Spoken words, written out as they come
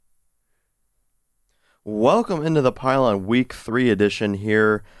Welcome into the Pylon Week 3 edition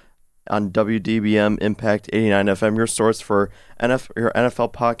here on WDBM Impact 89 FM, your source for your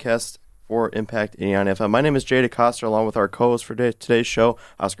NFL podcast for Impact 89 FM. My name is DeCoster, along with our co-host for today's show,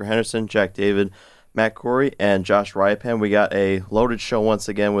 Oscar Henderson, Jack David, Matt Coury, and Josh Rayappan. We got a loaded show once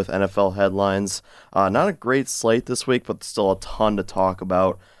again with NFL headlines. Not a great slate this week, but still a ton to talk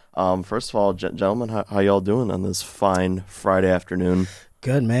about. First of all, gentlemen, how y'all doing on this fine Friday afternoon?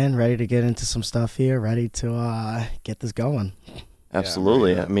 Good, man. Ready to get into some stuff here. Ready to get this going.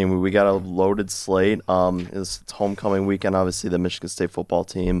 Absolutely. I mean, we got a loaded slate. It's homecoming weekend. Obviously, the Michigan State football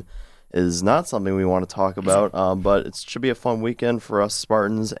team is not something we want to talk about, but it should be a fun weekend for us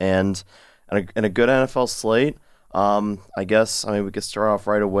Spartans and a good NFL slate. I mean, we could start off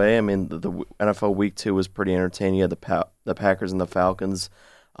right away. I mean, the NFL Week 2 was pretty entertaining. You had the Packers and the Falcons.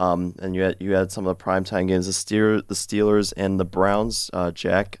 And you had some of the primetime games, the Steelers and the Browns.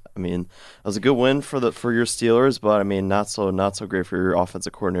 Jack, I mean, it was a good win for your Steelers, but I mean, not so great for your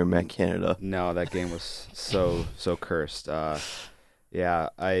offensive coordinator Matt Canada. No, that game was so cursed. I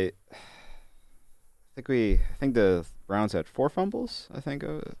think the Browns had 4 fumbles. I think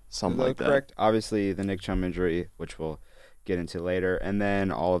something like correct. That. Obviously, the Nick Chubb injury, which we'll get into later, and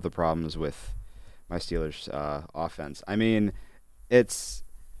then all of the problems with my Steelers offense. I mean, it's.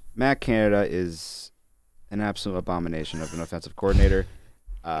 Matt Canada is an absolute abomination of an offensive coordinator.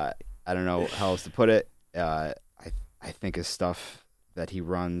 I don't know how else to put it. I think his stuff that he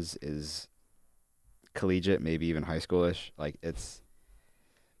runs is collegiate, maybe even high schoolish. Like it's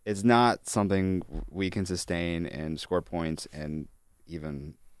not something we can sustain and score points and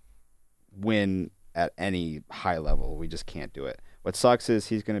even win at any high level. We just can't do it. What sucks is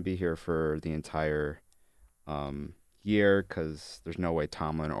he's going to be here for the entire year because there's no way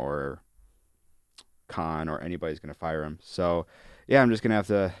Tomlin or Khan or anybody's going to fire him. So, yeah, I'm just going to have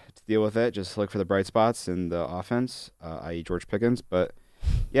to deal with it. Just look for the bright spots in the offense, i.e. George Pickens. But,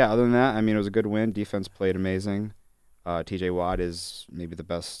 yeah, other than that, I mean, it was a good win. Defense played amazing. T.J. Watt is maybe the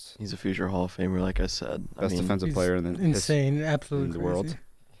best. He's a future Hall of Famer, like I said. Best defensive player in the insane, absolutely in the crazy. world.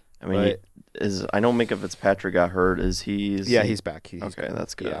 I mean, I know Minka Fitzpatrick got hurt. Yeah, he's back. He's okay, good.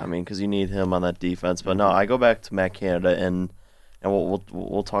 that's good. Yeah. I mean, because you need him on that defense. But no, I go back to Matt Canada, and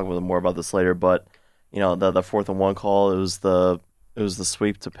we'll talk with him more about this later. But you know, the 4th and 1 call, it was the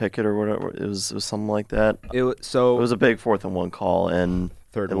sweep to Pickett or whatever. It was something like that. It was a big 4th and 1 call, and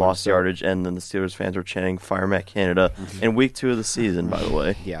they lost yardage. And then the Steelers fans were chanting "Fire Matt Canada" in week 2 of the season. By the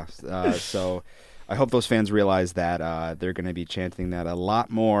way, yeah. So. I hope those fans realize that they're going to be chanting that a lot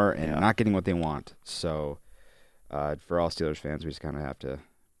more and not getting what they want. So for all Steelers fans, we just kind of have to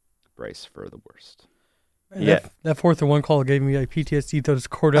brace for the worst. That 4th and 1 call gave me PTSD. Those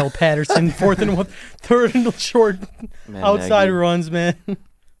Cordell Patterson 4th and 1, 3rd and short outside runs, man.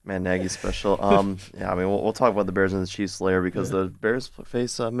 Matt Nagy special. I mean, we'll talk about the Bears and the Chiefs later because the Bears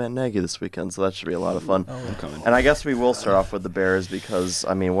face Matt Nagy this weekend, so that should be a lot of fun. And I guess we will start off with the Bears because,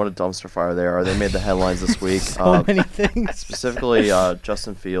 I mean, what a dumpster fire they are. They made the headlines this week. So many things. Specifically,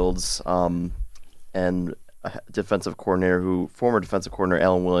 Justin Fields and former defensive coordinator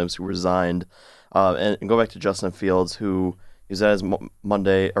Alan Williams, who resigned. And go back to Justin Fields, who he was at his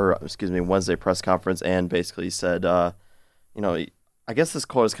Wednesday press conference and basically said, I guess this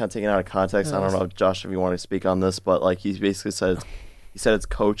quote is kind of taken out of context. I don't know, Josh, if you want to speak on this, but like he basically said, it's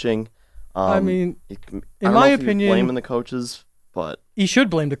coaching. I mean, in my opinion, blaming the coaches, but he should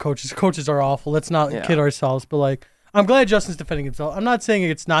blame the coaches. Coaches are awful. Let's not kid ourselves. But like, I'm glad Justin's defending himself. I'm not saying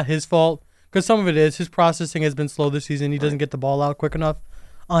it's not his fault because some of it is. His processing has been slow this season. He doesn't get the ball out quick enough,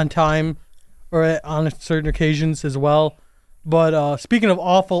 on time, or on certain occasions as well. But speaking of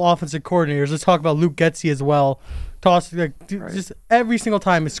awful offensive coordinators, let's talk about Luke Getsy as well. Just every single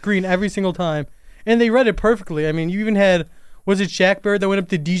time, a screen every single time. And they read it perfectly. I mean, you even had, was it Shaq Barrett that went up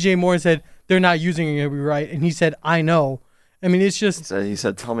to DJ Moore and said, they're not using it right? And he said, I know. I mean, it's just... He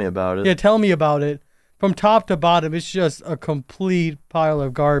said, tell me about it. Yeah, tell me about it. From top to bottom, it's just a complete pile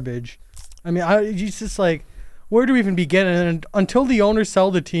of garbage. I mean, it's just like, where do we even begin? And until the owners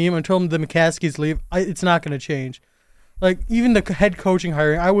sell the team, until the McCaskies leave, it's not going to change. Like, even the head coaching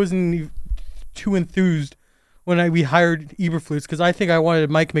hiring, I wasn't too enthused when we hired Eberflus because I think I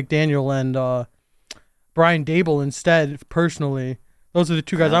wanted Mike McDaniel and Brian Dable instead, personally. Those are the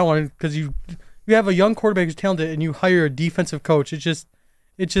two guys I wanted because you have a young quarterback who's talented and you hire a defensive coach. It's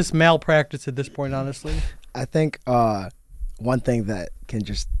just malpractice at this point, honestly. I think one thing that can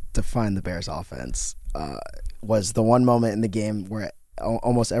just define the Bears offense was the one moment in the game where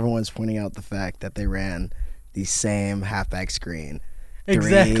almost everyone's pointing out the fact that they ran the same halfback screen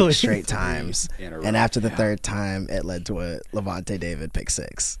 3 straight times. And after the third time, it led to a Levante David pick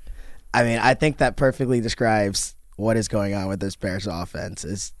 6. I mean, I think that perfectly describes what is going on with this Bears offense.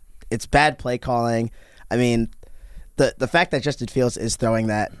 It's bad play calling. I mean, the fact that Justin Fields is throwing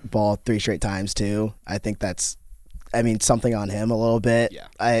that ball 3 straight times too, I think that's, something on him a little bit. Yeah.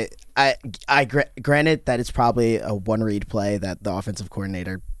 Granted that it's probably a one read play that the offensive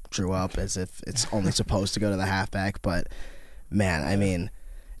coordinator drew up as if it's only supposed to go to the halfback, but man, I mean,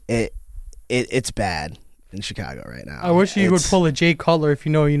 it's bad in Chicago right now. I wish he would pull a Jay Cutler. If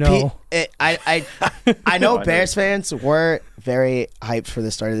you know, you know. I know Bears fans were very hyped for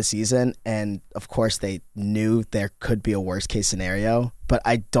the start of the season, and of course they knew there could be a worst case scenario, but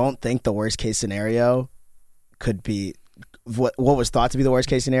I don't think the worst case scenario could be what was thought to be the worst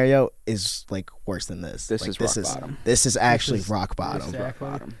case scenario is like worse than this. This is rock bottom. This is actually rock bottom.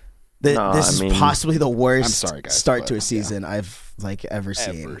 Exactly. This is possibly the worst guys, start to a season I've ever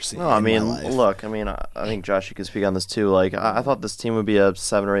seen. No, I mean, look, I think Josh, you can speak on this too. Like, I thought this team would be a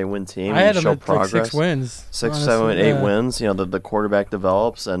 7 or 8 win team. I had them show at progress. like 6 wins. 6, 7, 8 wins. The quarterback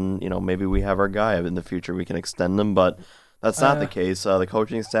develops, and maybe we have our guy in the future. We can extend them, but that's not the case. The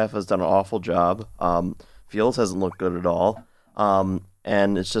coaching staff has done an awful job. Fields hasn't looked good at all,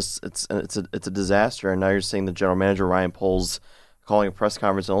 and it's a disaster. And now you're seeing the general manager Ryan Poles calling a press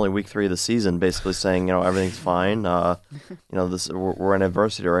conference in only week 3 of the season, basically saying, everything's fine. We're in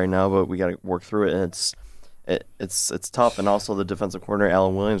adversity right now, but we got to work through it, and it's tough. And also, the defensive coordinator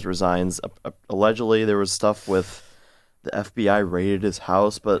Alan Williams resigns. Allegedly, there was stuff with the FBI raided his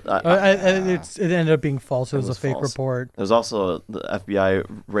house, but it ended up being false. It was a fake false. report. There's also the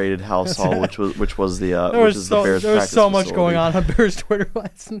FBI raided House Hall, which was the there was the Bears there was practice so much facility. going on Bears Twitter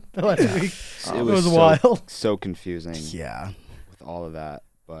last week. It was so, wild. So confusing. Yeah. With all of that,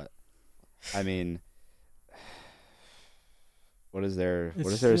 but I mean, what is there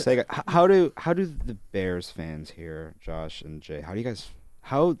to say? How do the Bears fans here, Josh and Jay?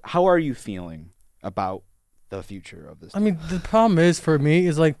 How are you feeling about the future of this team? I mean, the problem is for me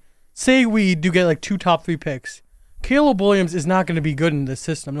is like, say we do get like 2 top 3 picks. Caleb Williams is not going to be good in this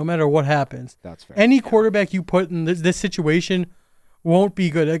system, no matter what happens. That's fair. Any quarterback you put in this situation won't be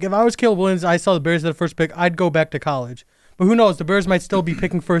good. Like if I was Caleb Williams, I saw the Bears at the first pick, I'd go back to college. But who knows? The Bears might still be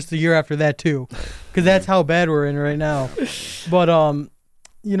picking first the year after that too, because that's how bad we're in right now. But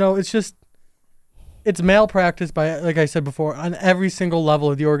it's malpractice by, like I said before, on every single level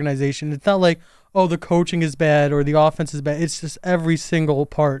of the organization. It's not like, oh, the coaching is bad or the offense is bad. It's just every single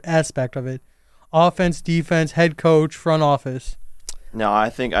aspect of it: offense, defense, head coach, front office. No, I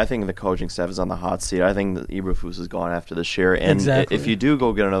think the coaching staff is on the hot seat. I think that Eberflus is gone after this year, and Exactly. if you do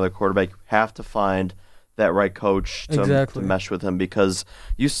go get another quarterback, you have to find that right coach to mesh with him, because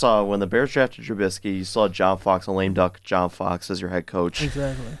you saw when the Bears drafted Trubisky, you saw John Fox, a lame duck John Fox as your head coach.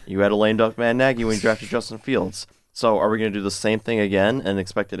 Exactly. You had a lame duck Matt Nagy when you drafted Justin Fields. So are we going to do the same thing again and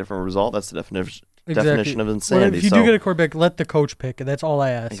expect a different result? That's the definition of insanity. Well, if you do get a quarterback, let the coach pick it. That's all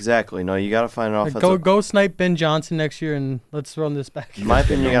I ask. Exactly. No, you got to find an offensive. Go snipe Ben Johnson next year, and let's run this back. In my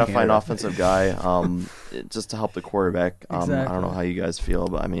opinion, you got to find an offensive guy just to help the quarterback. Exactly. I don't know how you guys feel,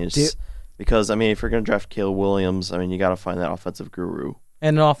 but I mean, it's because if you're going to draft Caleb Williams, you got to find that offensive guru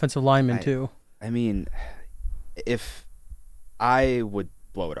and an offensive lineman too. I mean, if I would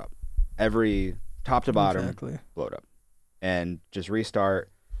blow it up, every top to bottom, blow it up, and just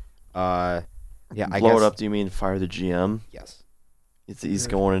restart. I blow guess, it up. Do you mean fire the GM? Yes. He's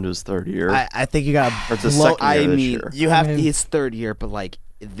going into his 3rd year. I think you got or it's his 2nd year this year. You have his 3rd year, but like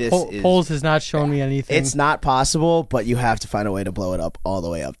this Poles has not shown me anything. It's not possible, but you have to find a way to blow it up all the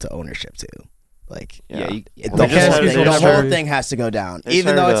way up to ownership too. Like the whole thing has to go down.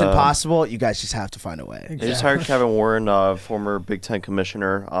 Even though it's impossible, you guys just have to find a way. They just hired Kevin Warren, former Big Ten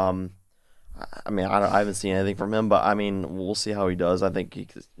commissioner. I haven't seen anything from him, but we'll see how he does. I think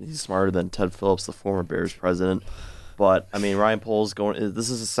he's smarter than Ted Phillips, the former Bears president. But Ryan Poles this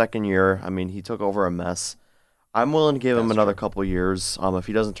is his 2nd year. He took over a mess. I'm willing to give him another couple years. If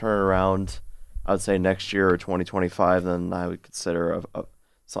he doesn't turn it around, I would say next year or 2025, then I would consider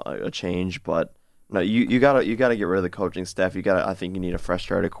a change. But no, you gotta get rid of the coaching staff. I think you need a fresh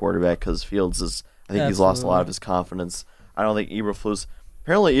start at quarterback, because Fields is. I think he's lost a lot of his confidence. I don't think Eberflus.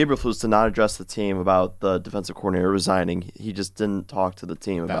 Apparently, Eberflus did not address the team about the defensive coordinator resigning. He just didn't talk to the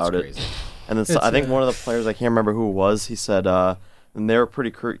team about it. And then I think one of the players, I can't remember who it was, he said, and they were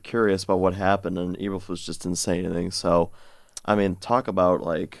pretty curious about what happened, and Eberflus just didn't say anything. So, talk about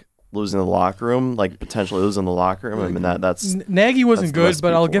losing the locker room, potentially losing the locker room. That's Nagy wasn't good,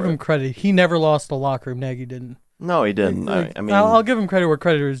 but I'll give him credit. He never lost the locker room. Nagy didn't. No, he didn't. I'll give him credit where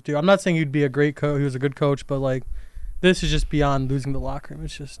credit is due. I'm not saying he'd be a great coach. He was a good coach, but this is just beyond losing the locker room.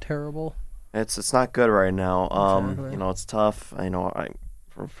 It's just terrible. It's not good right now. Exactly. It's tough.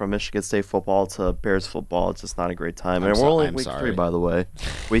 from Michigan State football to Bears football, it's just not a great time. And I'm we're only I'm week sorry. 3, by the way,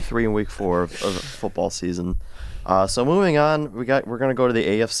 week 3 and week 4 of football season. So moving on, we're gonna go to the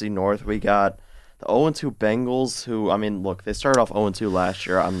AFC North. We got the 0-2 Bengals, who, I mean, look, they started off 0-2 last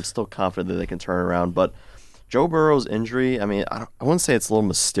year. I'm still confident that they can turn around, but Joe Burrow's injury, I mean, I wouldn't say it's a little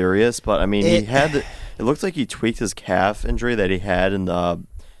mysterious, but I mean, it looked like he tweaked his calf injury that he had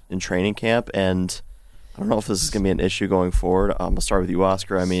in training camp, and I don't know if this is going to be an issue going forward. I'll start with you,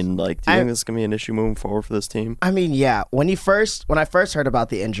 Oscar. I mean, like, do you think this is going to be an issue moving forward for this team? I mean, yeah. When I first heard about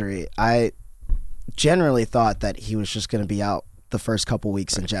the injury, I generally thought that he was just going to be out the first couple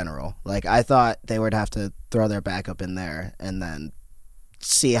weeks in general. Like, I thought they would have to throw their backup in there and then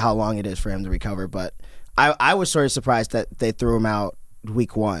see how long it is for him to recover. But I was sort of surprised that they threw him out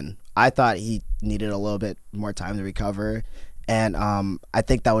week 1. I thought he needed a little bit more time to recover. And I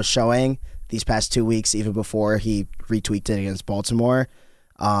think that was showing these past 2 weeks, even before he retweaked it against Baltimore.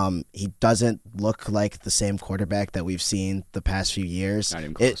 He doesn't look like the same quarterback that we've seen the past few years. Not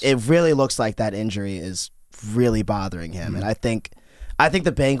even close. It really looks like that injury is really bothering him. And I think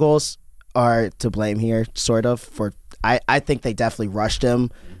the Bengals are to blame here, sort of. I think they definitely rushed him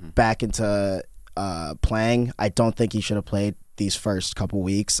back into playing. I don't think he should have played these first couple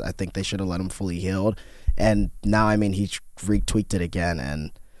weeks. I think they should have let him fully healed. And now, I mean, he retweaked it again,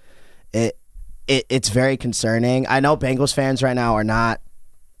 and it's very concerning. I know Bengals fans right now are not,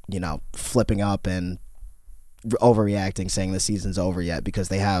 flipping up and overreacting, saying the season's over yet, because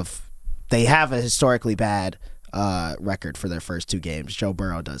they have a historically bad record for their first 2 games. Joe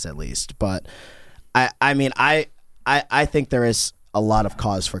Burrow does, at least. But I mean, I think there is a lot of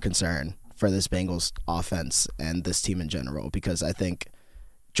cause for concern for this Bengals offense and this team in general, because I think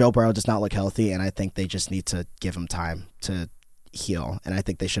Joe Burrow does not look healthy, and I think they just need to give him time to heal. And I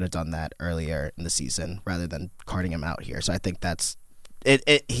think they should have done that earlier in the season rather than carting him out here. So I think that's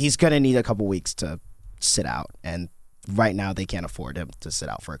it. He's going to need a couple weeks to sit out, and right now they can't afford him to sit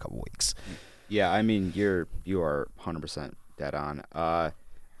out for a couple weeks. Yeah, I mean, you are 100% dead on.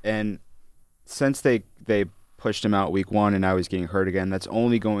 And since they pushed him out week 1 and now he's getting hurt again, that's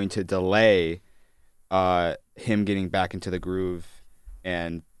only going to delay him getting back into the groove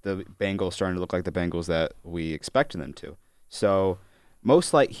and the Bengals starting to look like the Bengals that we expected them to. So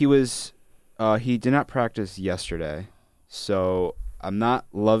most like he did not practice yesterday, so I'm not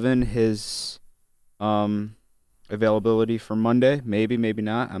loving his availability for Monday. Maybe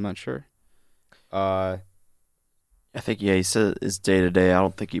not. I'm not sure. I think, he said it's day-to-day. I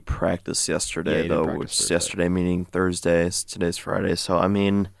don't think he practiced yesterday, he didn't though, practice which Thursday. yesterday meaning Thursday. Today's Friday. So, I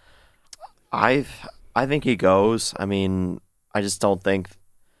mean, I think he goes. I mean, I just don't think.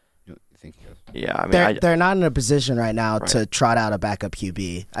 You think he goes? Yeah, I mean, They're not in a position right now Right. to trot out a backup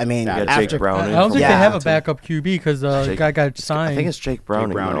QB. I mean, Yeah, Jake after Browning. I don't think Yeah. they have a backup QB because Jake- guy got signed. I think it's Jake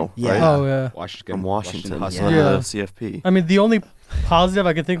Browning, Browning. though. Yeah. Right? Oh, yeah. From Washington. Hustle. Yeah. CFP. I mean, the only positive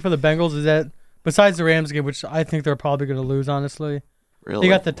I can think for the Bengals is that besides the Rams game, which I think they're probably going to lose, honestly, Really? they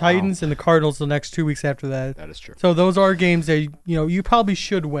got the Wow. Titans and the Cardinals the next 2 weeks after that. That is true. So those are games that you probably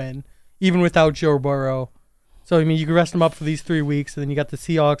should win, even without Joe Burrow. So I mean, you can rest them up for these 3 weeks, and then you got the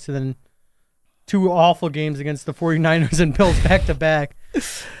Seahawks, and then 2 awful games against the 49ers and Bills back to back.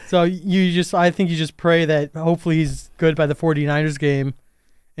 So I think you just pray that hopefully he's good by the 49ers game,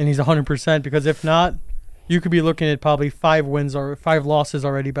 and he's 100%. Because if not, you could be looking at probably 5 wins or 5 losses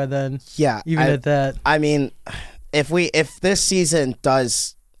already by then. yeah, Even at that. I mean, if this season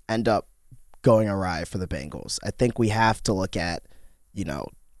does end up going awry for the Bengals, I think we have to look at,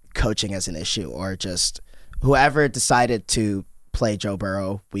 coaching as an issue, or just whoever decided to play Joe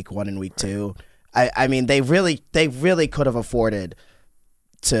Burrow week 1 and week 2. I mean, they really could have afforded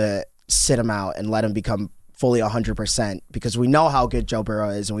to sit him out and let him become fully 100%, because we know how good Joe Burrow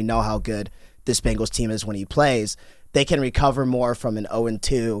is, and we know how good this Bengals team is when he plays. They can recover more from an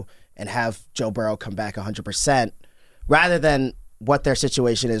 0-2 and have Joe Burrow come back 100%, rather than what their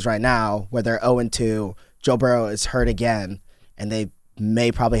situation is right now, where they're 0-2, Joe Burrow is hurt again, and they may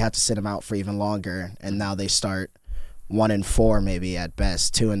probably have to sit him out for even longer, and now they start 1-4 maybe at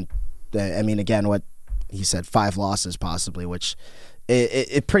best, I mean, again, what he said, 5 losses possibly, which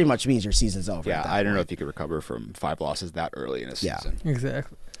it pretty much means your season's over. Yeah, at that I don't know point. if you could recover from 5 losses that early in a Yeah. season.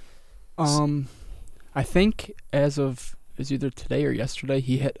 Exactly. I think as of either today or yesterday,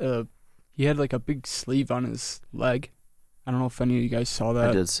 he had like a big sleeve on his leg. I don't know if any of you guys saw that.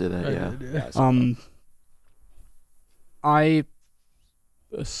 I did see that, yeah. Yeah, I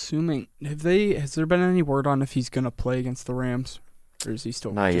assuming has there been any word on if he's gonna play against the Rams, or is he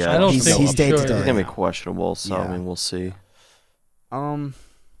still? Not just- yet. I don't He's- think he's he day to should. day. It's going to be questionable, so, Yeah. I mean, we'll see.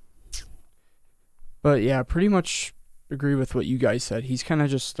 But yeah, pretty much agree with what you guys said. He's kind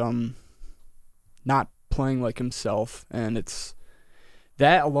of just not playing like himself, and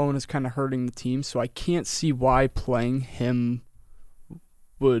that alone is kind of hurting the team. So I can't see why playing him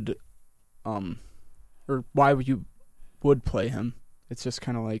would or why you would play him. It's just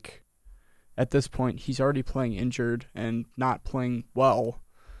kind of like, at this point, he's already playing injured and not playing well.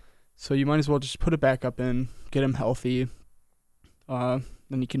 So you might as well just put it back up in, get him healthy. Then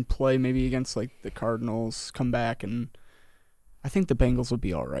he can play maybe against like the Cardinals, come back, and I think the Bengals will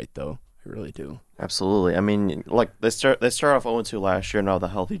be all right, though. I really do. Absolutely. I mean, like they start off 0-2 last year. Now the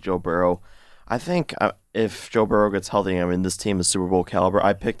healthy Joe Burrow. I think if Joe Burrow gets healthy, I mean, this team is Super Bowl caliber.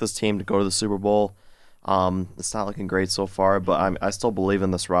 I picked this team to go to the Super Bowl. It's not looking great so far, but I still believe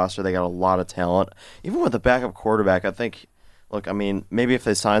in this roster. They got a lot of talent. Even with the backup quarterback, I think, look, I mean, maybe if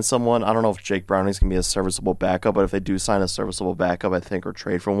they sign someone, I don't know if Jake Browning's going to be a serviceable backup, but if they do sign a serviceable backup, I think, or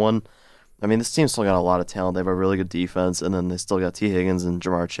trade for one, I mean, this team's still got a lot of talent. They have a really good defense, and then they still got T. Higgins and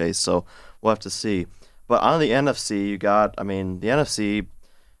Jamar Chase, so we'll have to see. But on the NFC, you got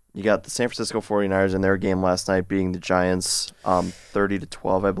the San Francisco 49ers in their game last night beating the Giants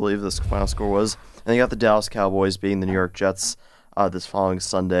 30-12, I believe this final score was. And you got the Dallas Cowboys beating the New York Jets this following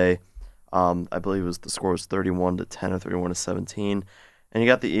Sunday. I believe the score was 31-10 or 31-17. And you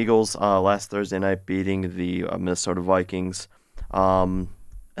got the Eagles last Thursday night beating the Minnesota Vikings. And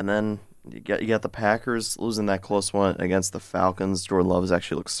then you got the Packers losing that close one against the Falcons. Jordan Love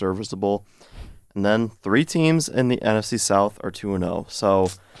actually looks serviceable. And then 3 teams in the NFC South are 2-0. So,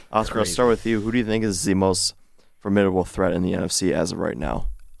 Oscar, I'll start with you. Who do you think is the most formidable threat in the NFC as of right now?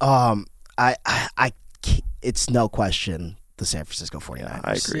 It's no question the San Francisco 49ers. Yeah,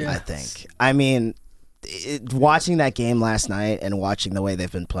 I agree. I think. I mean, watching that game last night and watching the way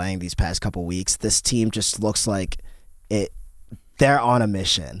they've been playing these past couple weeks, this team just looks like they're on a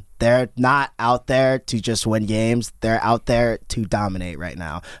mission. They're not out there to just win games. They're out there to dominate right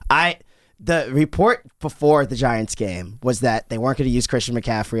now. The report before the Giants game was that they weren't going to use Christian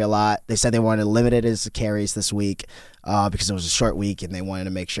McCaffrey a lot. They said they wanted to limit his carries this week because it was a short week and they wanted to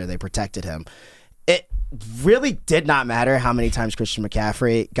make sure they protected him. It really did not matter how many times Christian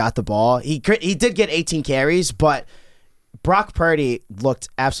McCaffrey got the ball. He did get 18 carries, but Brock Purdy looked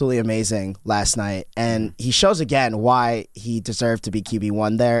absolutely amazing last night, and he shows again why he deserved to be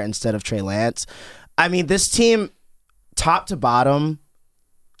QB1 there instead of Trey Lance. I mean, this team, top to bottom,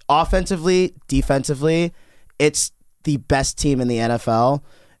 offensively, defensively, it's the best team in the NFL.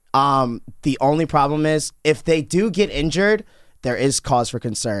 The only problem is if they do get injured, there is cause for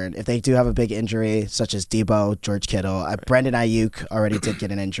concern. If they do have a big injury, such as Debo, George Kittle, Brendan Ayuk already did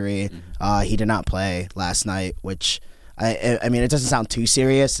get an injury. He did not play last night, which, I mean, it doesn't sound too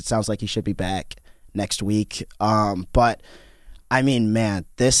serious. It sounds like he should be back next week. But, I mean, man,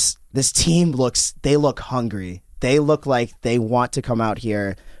 this team they look hungry. They look like they want to come out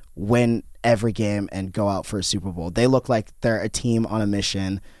here, win every game, and go out for a Super Bowl. They look like they're a team on a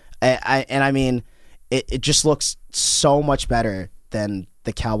mission. I mean, it just looks so much better than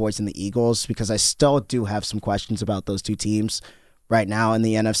the Cowboys and the Eagles, because I still do have some questions about those two teams right now in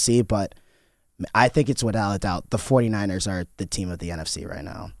the NFC, but I think it's without a doubt the 49ers are the team of the NFC right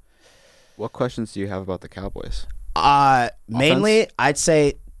now. What questions do you have about the Cowboys? Mainly, I'd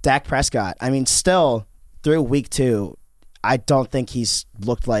say Dak Prescott. I mean, still, through week 2, I don't think he's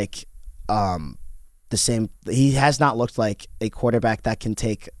looked like the same. He has not looked like a quarterback that can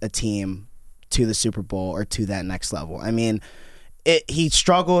take a team to the Super Bowl or to that next level. I mean, he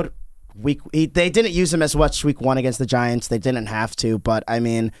struggled. They didn't use him as much week 1 against the Giants. They didn't have to, but I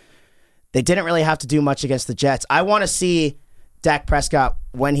mean, they didn't really have to do much against the Jets. I want to see Dak Prescott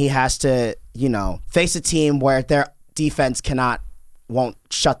when he has to, face a team where their defense won't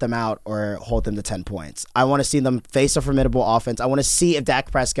shut them out or hold them to 10 points. I want to see them face a formidable offense. I want to see if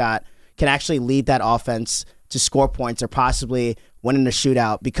Dak Prescott can actually lead that offense to score points or possibly win in a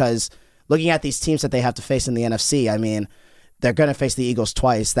shootout, because looking at these teams that they have to face in the NFC, I mean, they're going to face the Eagles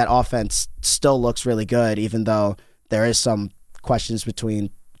twice. That offense still looks really good, even though there is some questions between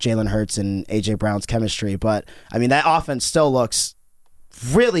Jalen Hurts and A.J. Brown's chemistry. But, I mean, that offense still looks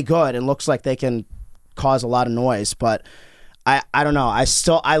really good and looks like they can cause a lot of noise. But I don't know.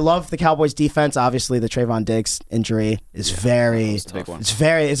 I love the Cowboys defense. Obviously, the Trayvon Diggs injury is it's a big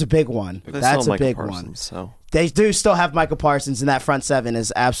one. That's a big one. So they do still have Michael Parsons, and that front seven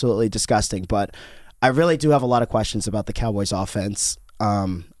is absolutely disgusting. But I really do have a lot of questions about the Cowboys offense.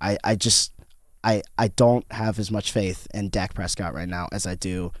 I don't have as much faith in Dak Prescott right now as I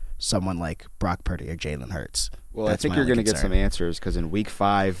do someone like Brock Purdy or Jalen Hurts. Well, I That's think my you're only going to get some concern. answers because in Week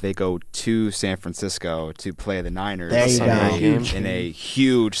 5 they go to San Francisco to play the Niners. There you go. In a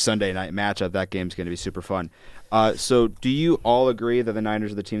huge Sunday night matchup. That game's going to be super fun. So, do you all agree that the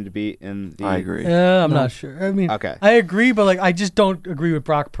Niners are the team to beat in the? I agree. I'm not sure. I mean, Okay. I agree, but I just don't agree with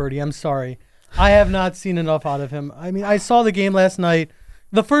Brock Purdy. I'm sorry. I have not seen enough out of him. I mean, I saw the game last night.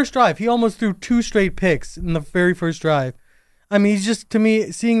 The first drive, he almost threw 2 straight picks in the very first drive. I mean, he's just, to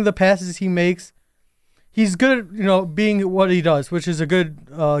me, seeing the passes he makes, he's good at, being what he does, which is a good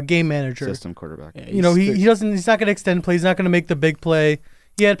game manager. System quarterback. Yeah, He's not going to extend plays. He's not going to make the big play.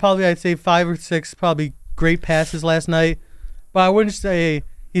 He had probably, I'd say, 5 or 6 probably great passes last night, but I wouldn't say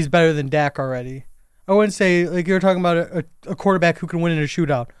he's better than Dak already. I wouldn't say, like you were talking about a quarterback who can win in a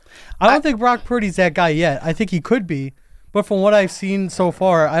shootout. I don't think Brock Purdy's that guy yet. I think he could be, but from what I've seen so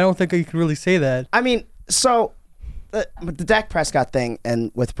far, I don't think you can really say that. I mean, so the Dak Prescott thing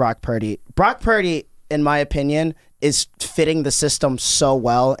and with Brock Purdy, in my opinion, is fitting the system so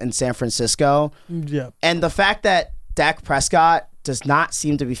well in San Francisco. Yeah. And the fact that Dak Prescott does not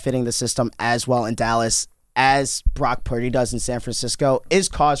seem to be fitting the system as well in Dallas as Brock Purdy does in San Francisco is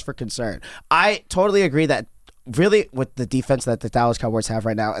cause for concern. I totally agree that really with the defense that the Dallas Cowboys have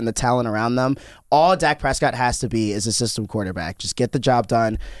right now and the talent around them, all Dak Prescott has to be is a system quarterback. Just get the job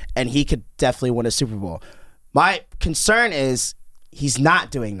done, and he could definitely win a Super Bowl. My concern is he's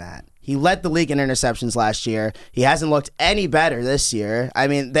not doing that. He led the league in interceptions last year. He hasn't looked any better this year. I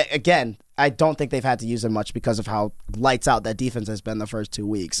mean, again, I don't think they've had to use him much because of how lights out that defense has been the first 2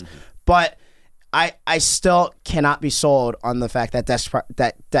 weeks. Mm-hmm. But I still cannot be sold on the fact that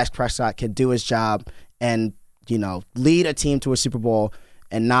Dak Prescott can do his job and lead a team to a Super Bowl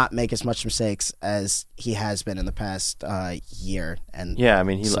and not make as much mistakes as he has been in the past year. And yeah, I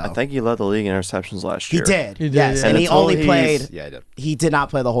mean, I think he led the league in interceptions last year. He did, yeah. yes. And he only played. Yeah, he did. He did not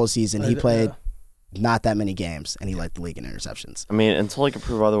play the whole season. He played not that many games, and he led the league in interceptions. I mean, until he can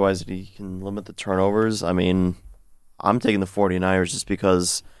prove otherwise that he can limit the turnovers, I mean, I'm taking the 49ers just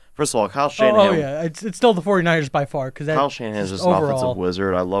because, first of all, Kyle Shanahan. Oh yeah, it's still the 49ers by far. Because Kyle Shanahan is just an offensive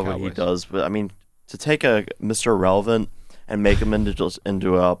wizard. I love what he does. But, I mean, to take a Mr. Irrelevant and make him into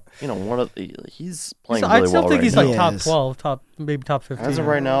one of the, he's playing really well. I still think he's now. like top 12, maybe top 15. As of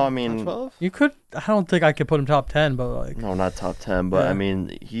right now, I mean, you could. I don't think I could put him top 10, but like no, not top 10. But I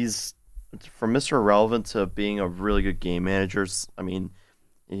mean, he's from Mr. Irrelevant to being a really good game manager. I mean,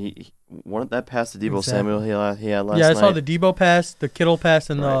 he that pass to Deebo Samuel he had last night. Yeah, I saw the Deebo pass, the Kittle pass,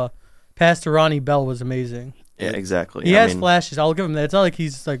 and the pass to Ronnie Bell was amazing. Yeah, exactly. He has flashes. I'll give him that. It's not like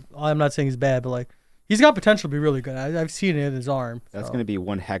he's like, I'm not saying he's bad, but like he's got potential to be really good. I've seen it in his arm. That's going to be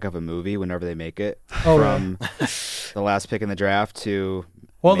one heck of a movie whenever they make it. Oh, from the last pick in the draft to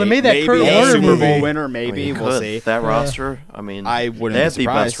they made that Kurt maybe Warner Super movie. Bowl winner. Maybe we'll see. That roster. I mean, I wouldn't. They have be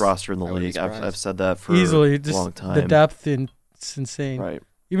the best surprised. roster in the league. I've said that for easily a just long time. the depth and it's insane. Right.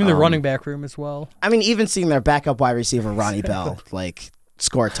 Even the running back room as well. I mean, even seeing their backup wide receiver Ronnie Bell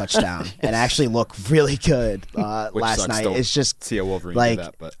score a touchdown and actually look really good last night. It's just see a Wolverine like do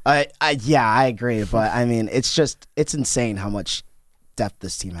that, but I agree, but I mean, it's insane how much depth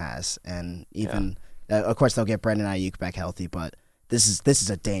this team has, and even of course they'll get Brandon Ayuk back healthy, but this is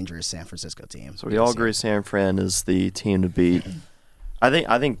a dangerous San Francisco team. So we all agree San Fran is the team to beat.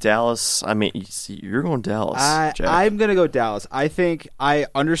 I think Dallas. I mean, you're going Dallas. Jack. I'm gonna go Dallas. I think I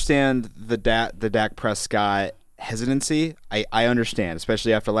understand the Dak Prescott hesitancy. I understand,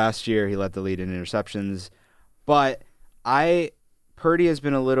 especially after last year he led the lead in interceptions. But Purdy has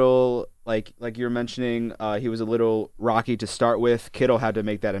been a little like you were mentioning. He was a little rocky to start with. Kittle had to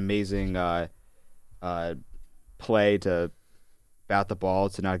make that amazing play to bat the ball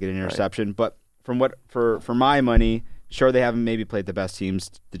to not get an interception. Right. But for my money. Sure, they haven't maybe played the best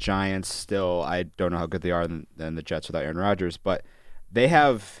teams. The Giants still, I don't know how good they are than the Jets without Aaron Rodgers, but they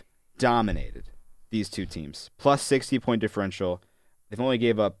have dominated these two teams. Plus 60-point differential. They've only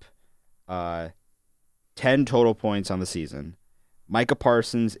gave up 10 total points on the season. Micah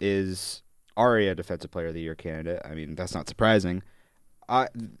Parsons is already a Defensive Player of the Year candidate. I mean, that's not surprising.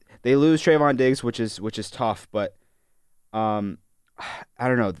 They lose Trayvon Diggs, which is tough, but I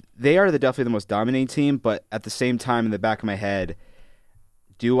don't know. They are definitely the most dominating team, but at the same time, in the back of my head,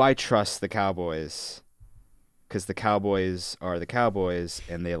 do I trust the Cowboys? Because the Cowboys are the Cowboys,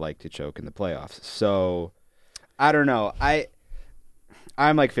 and they like to choke in the playoffs. So, I don't know.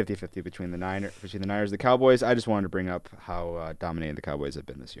 I'm like 50-50 between the Niners and the Cowboys. I just wanted to bring up how dominating the Cowboys have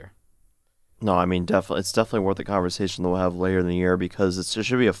been this year. No, I mean, it's definitely worth the conversation that we'll have later in the year because it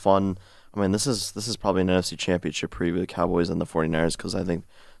should be a fun. I mean, this is probably an NFC Championship preview, the Cowboys and the 49ers, because I think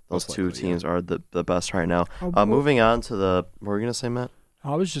those two teams are the best right now. Moving on to what were you going to say, Matt?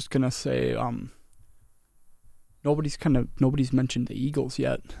 I was just going to say nobody's mentioned the Eagles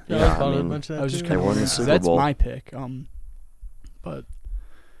yet. Yeah, Yeah, I was about I to mean, mention that I was too. just They kind won the of Super that's Bowl. my pick. But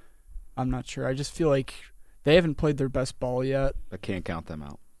I'm not sure. I just feel like they haven't played their best ball yet. I can't count them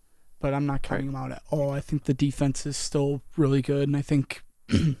out. But I'm not counting them out at all. I think the defense is still really good, and I think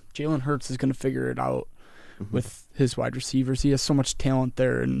Jalen Hurts is going to figure it out with his wide receivers. He has so much talent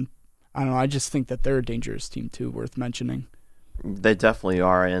there, and I don't know. I just think that they're a dangerous team too, worth mentioning. They definitely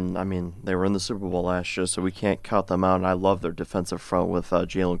are, and I mean they were in the Super Bowl last year, so we can't count them out. And I love their defensive front with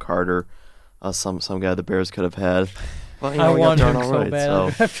Jalen Carter, some guy the Bears could have had. Well, I we got want him Darnold so right,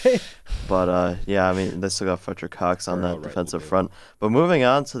 bad. so. But yeah, I mean they still got Fletcher Cox on that Right, defensive we do. front. But moving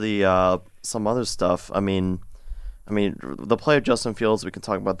on to the some other stuff. I mean the play of Justin Fields. We can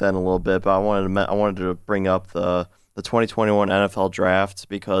talk about that in a little bit. But I wanted to bring up the 2021 NFL draft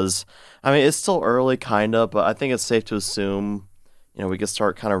because I mean it's still early, kind of, but I think it's safe to assume we could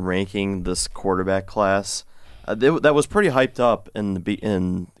start kind of ranking this quarterback class. That was pretty hyped up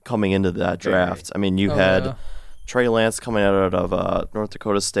in coming into that draft. I mean, you had Trey Lance coming out of North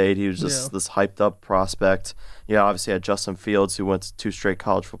Dakota State. He was just this hyped up prospect. Yeah, obviously had Justin Fields, who went to 2 straight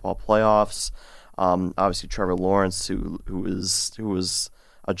college football playoffs. Obviously Trevor Lawrence, who was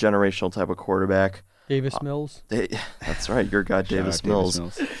a generational type of quarterback. Davis Mills. That's right, your guy Davis Shout out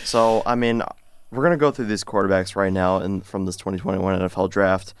Mills. So I mean, we're gonna go through these quarterbacks right now, and from this 2021 NFL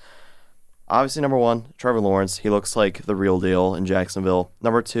draft. Obviously, number 1, Trevor Lawrence. He looks like the real deal in Jacksonville.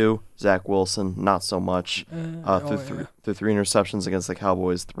 Number 2, Zach Wilson. Not so much. Through 3 interceptions against the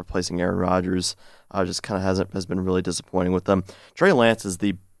Cowboys, replacing Aaron Rodgers. Just kind of has been really disappointing with them. Trey Lance is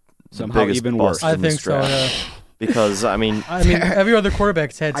the Somehow biggest even bust worse. I in this think so. draft. Yeah. Because I mean, every other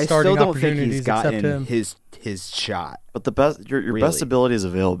quarterback's had I starting still don't think opportunities he's except gotten him. his shot. but the best your best Really? ability is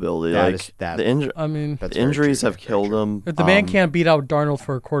availability. That Like is- that- I mean, That's the very injuries true, have very killed true. him. if the man can't beat out Darnold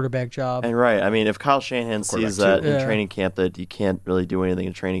for a quarterback job, And right, I mean, if Kyle Shanahan sees Quarterback that too. in Yeah. training camp that he can't really do anything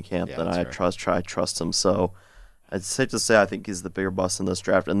in training camp, Yeah, then that's I trust him. So it's safe to say I think he's the bigger bust in this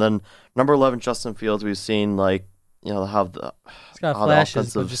draft. And then number 11, Justin Fields. We've seen how the he's got how the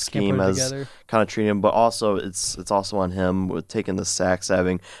flashes, but offensive just can't scheme put it has together. kind of treated him, but also it's also on him with taking the sacks,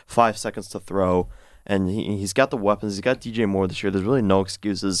 having 5 seconds to throw. And he's got the weapons. He's got DJ Moore this year. There's really no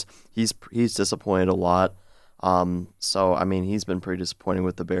excuses. He's disappointed a lot. So I mean, he's been pretty disappointing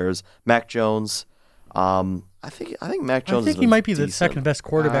with the Bears. Mac Jones. I think Mac Jones. I think he might be the second best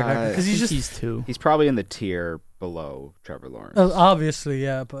quarterback because he's just he's 2. He's probably in the tier below Trevor Lawrence. obviously,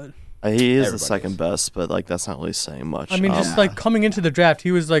 yeah, but He is the Everybody second is. best, but that's not really saying much. I mean, just like coming into the draft,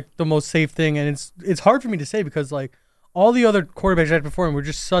 he was like the most safe thing, and it's hard for me to say because like all the other quarterbacks right before him were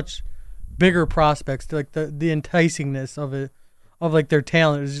just such bigger prospects. Like the enticingness of it, of like their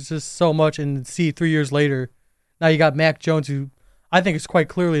talent is just so much. And see, 3 years later, now you got Mac Jones, who I think is quite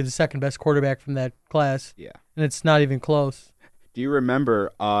clearly the second best quarterback from that class. Yeah. And it's not even close. Do you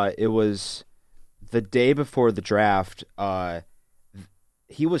remember? It was the day before the draft.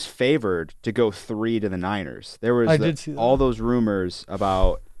 He was favored to go 3 to the Niners. There was I did see that. all those rumors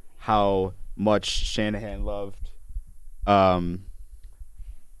about how much Shanahan loved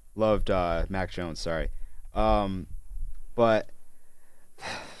Mac Jones. Sorry, but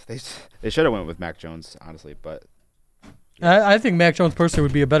they should have went with Mac Jones, honestly. But I think Mac Jones personally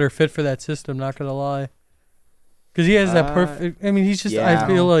would be a better fit for that system. Not gonna lie, because he has that perfect. I mean, he's just. yeah. I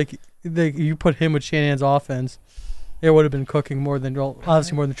feel like you put him with Shanahan's offense, it would have been cooking more than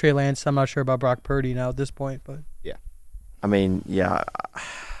obviously more than Trey Lance. I'm not sure about Brock Purdy now at this point, but I mean, yeah.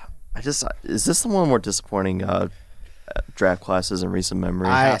 Is this the one more disappointing draft classes in recent memory?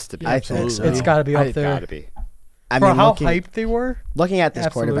 it has to be. I think so. it's got to be up there. Gotta be. I For mean, how looking, hyped they were. looking at this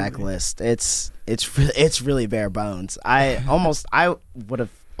Absolutely. quarterback list, it's really bare bones. I would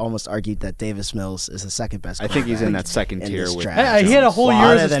have almost argued that Davis Mills is the second best. I think he's in quarterback that second in tier this with. draft. Hey, he had a whole year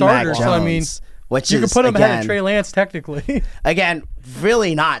Other as a than starter, Mac so I mean, Jones, which you could is put him ahead of again, Trey Lance technically. again,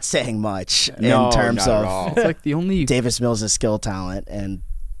 really not saying much No, in terms not at of all. It's like the only Davis Mills' skill talent and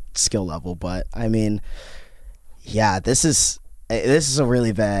skill level, but I mean, yeah, this is a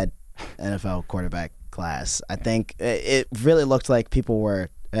really bad NFL quarterback class. I think it really looked like people were.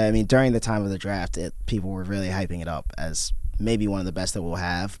 I mean, during the time of the draft, people were really hyping it up as maybe one of the best that we'll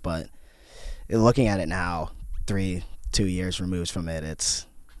have. But looking at it now, 2 years removed from it,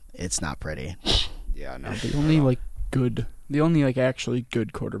 it's not pretty. Yeah, no. the only actually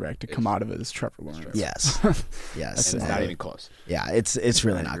good quarterback to come out of it is Trevor Lawrence. Yes, yes, And it's not even close. Yeah, it's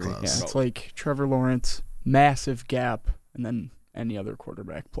really not Yeah, close. it's like Trevor Lawrence, massive gap, and then any other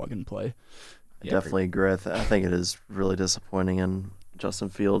quarterback plug and play. I definitely agree. I think it is really disappointing in Justin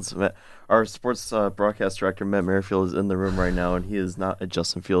Fields. Our sports broadcast director, Matt Merrifield, is in the room right now, and he is not a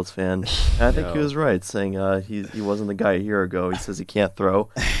Justin Fields fan. And I think he was right, saying he wasn't the guy a year ago. He says he can't throw.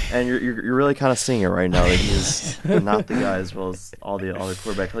 And you're really kind of seeing it right now that he is not the guy as well as all the other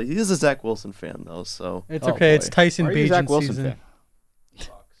quarterback. He is a Zach Wilson fan, though, so. It's okay. It's Tyson Bagent season. Fan?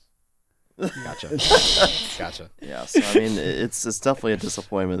 Gotcha. Yeah, so I mean, it's definitely a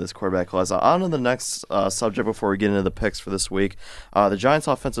disappointment, this quarterback class. On to the next subject before we get into the picks for this week. The Giants'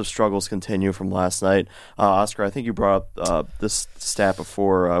 offensive struggles continue from last night. Oscar, I think you brought up this stat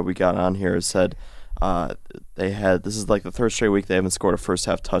before we got on here. It said this is like the third straight week they haven't scored a first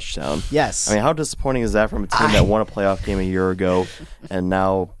half touchdown. Yes. I mean, how disappointing is that from a team that won a playoff game a year ago, and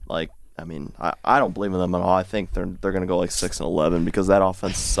now I don't believe in them at all. I think they're going to go like 6-11 because that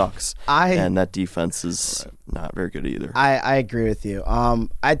offense sucks, and that defense is not very good either. I agree with you.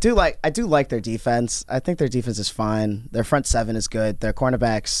 I do like their defense. I think their defense is fine. Their front seven is good. Their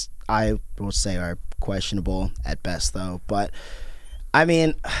cornerbacks, I will say, are questionable at best, though. But I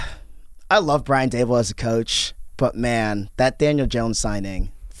mean, I love Brian Daboll as a coach, but man, that Daniel Jones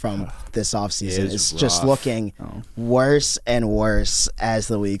signing from this offseason is just looking worse and worse as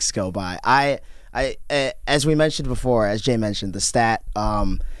the weeks go by. I as we mentioned before, as Jay mentioned, the stat,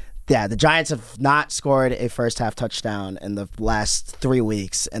 the Giants have not scored a first half touchdown in the last 3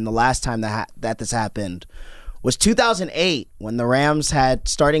 weeks, and the last time that this happened was 2008 when the Rams had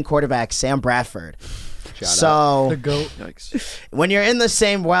starting quarterback Sam Bradford. The GOAT. Yikes. When you're in the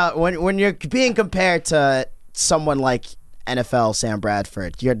same when you're being compared to someone like NFL Sam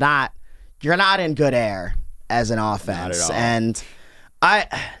Bradford, you're not in good air as an offense. Not at all. And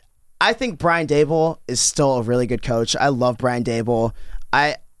I think Brian Daboll is still a really good coach. I love Brian Daboll.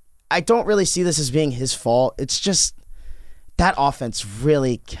 I don't really see this as being his fault. It's just that offense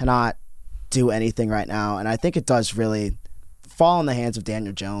really cannot do anything right now, and I think it does really fall in the hands of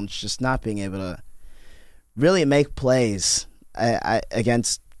Daniel Jones, just not being able to really make plays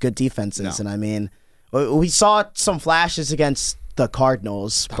against good defenses. No. And I mean, we saw some flashes against the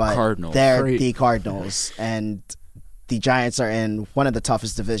Cardinals, but they're the Cardinals, and the Giants are in one of the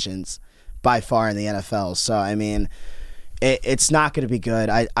toughest divisions by far in the NFL. So, I mean, it's not going to be good.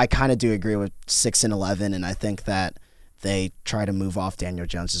 I kind of do agree with 6-11, and I think that they try to move off Daniel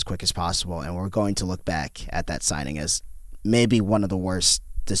Jones as quick as possible, and we're going to look back at that signing as maybe one of the worst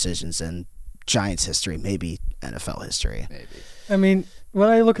decisions in Giants history, maybe NFL history. Maybe. I mean, when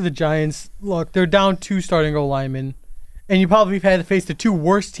I look at the Giants, they're down 2 starting O-linemen, and you probably had to face the 2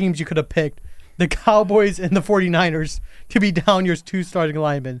 worst teams you could have picked, the Cowboys and the 49ers, to be down your 2 starting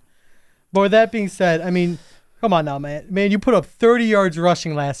linemen. But with that being said, I mean, come on now, man. Man, you put up 30 yards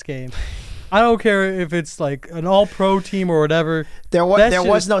rushing last game. I don't care if it's like an all-pro team or whatever. There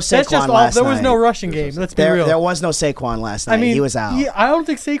was no Saquon last night. There was no rushing game. Let's be real. There was no Saquon last night. I mean, he was out. I don't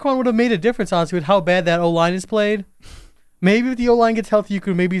think Saquon would have made a difference, honestly, with how bad that O-line is played. Maybe if the O-line gets healthy, you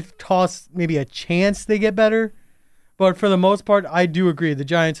could maybe toss a chance they get better. But for the most part, I do agree. The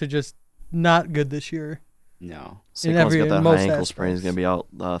Giants are just not good this year. No. Saquon's got that high ankle sprain. He's going to be out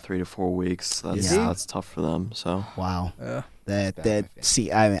 3 to 4 weeks. That's tough for them. So wow. Yeah.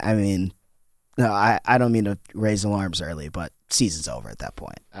 I mean, no, I don't mean to raise alarms early, but season's over at that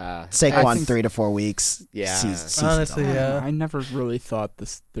point. Saquon 3 to 4 weeks. Yeah. Season's honestly, over. yeah. I never really thought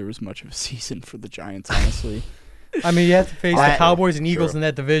there was much of a season for the Giants, honestly. I mean, you have to face the Cowboys and Eagles in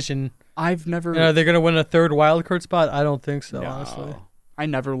that division. I've never. Are they going to win a 3rd wild card spot? I don't think so, honestly. I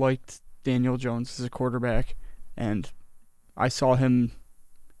never liked Daniel Jones as a quarterback, and I saw him.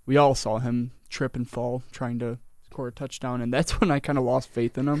 We all saw him trip and fall trying to score a touchdown, and that's when I kind of lost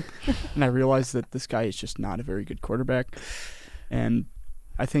faith in him, and I realized that this guy is just not a very good quarterback, and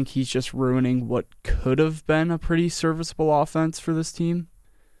I think he's just ruining what could have been a pretty serviceable offense for this team.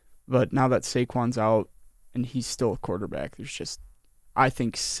 But now that Saquon's out and he's still a quarterback, there's just, I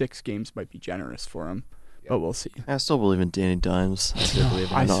think 6 games might be generous for him, but we'll see. I still believe in Danny Dimes. I still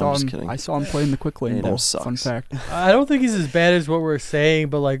believe in him. I'm just kidding. I saw him play in the quick lane bowl. Sucks. Fun fact. I don't think he's as bad as what we're saying,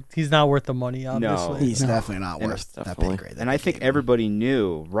 but he's not worth the money, obviously. He's definitely not worth that pay And I think everybody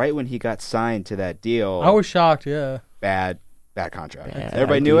knew right when he got signed to that deal. I was shocked, yeah. Bad contract. Bad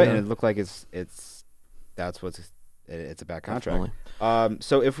Everybody knew it, idea. and it looked like it's a bad contract.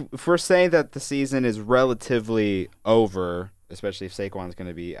 So if we're saying that the season is relatively over, especially if Saquon's going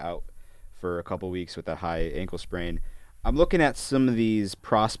to be out for a couple weeks with that high ankle sprain, I'm looking at some of these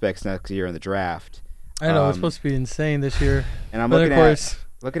prospects next year in the draft. I know, it's supposed to be insane this year. And I'm but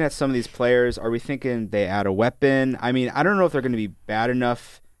looking at some of these players. Are we thinking they add a weapon? I mean, I don't know if they're going to be bad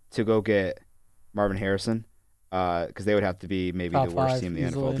enough to go get Marvin Harrison, because they would have to be maybe Top the worst 5 team in the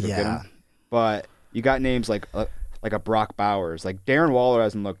easily. NFL to get him. But you got names like like a Brock Bowers. Like Darren Waller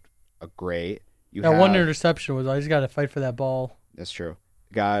hasn't looked great. That one interception was, I just got to fight for that ball. That's true.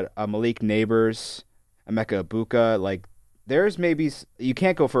 Got Malik Neighbors, Emeka Ibuka. Like, there's maybe you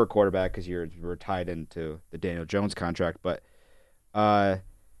can't go for a quarterback because we're tied into the Daniel Jones contract. But, yeah,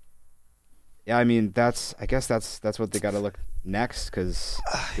 I mean I guess that's what they got to look next because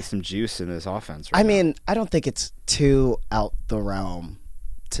there's some juice in this offense. Right now. I don't think it's too out the realm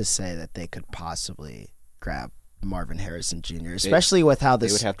to say that they could possibly grab Marvin Harrison Jr., especially with how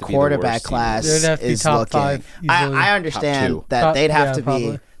this quarterback class is top looking. 5 I understand that they'd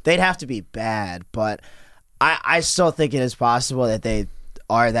have to be bad, but I still think it is possible that they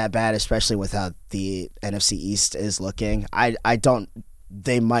are that bad, especially with how the NFC East is looking.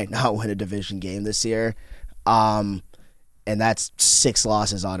 They might not win a division game this year, and that's 6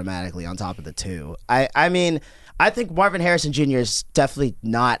 losses automatically on top of the 2. I think Marvin Harrison Jr. is definitely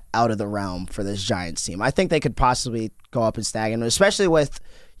not out of the realm for this Giants team. I think they could possibly go up and snag him, especially with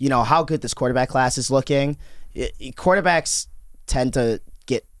how good this quarterback class is looking. Quarterbacks tend to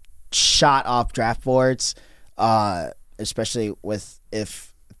get shot off draft boards, especially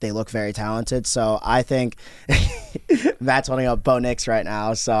if they look very talented. So I think Matt's holding up Bo Nix right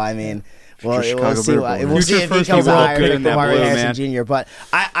now. So we'll see if he comes higher than Marvin Harrison Jr. But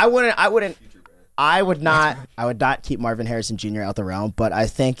I would not keep Marvin Harrison Jr. out the realm, but I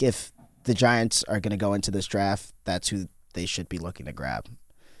think if the Giants are going to go into this draft, that's who they should be looking to grab.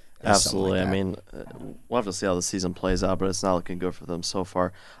 Absolutely. We'll have to see how the season plays out, but it's not looking good for them so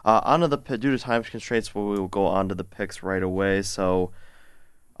far. Due to time constraints, we will go on to the picks right away. So,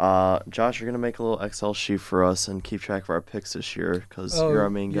 Josh, you're going to make a little Excel sheet for us and keep track of our picks this year because you're our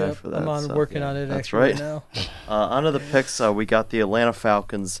main guy for that. I'm working on it. That's right now. On to the picks. We got the Atlanta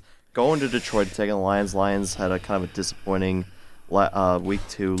Falcons going to Detroit, taking the Lions. Lions had a kind of a disappointing week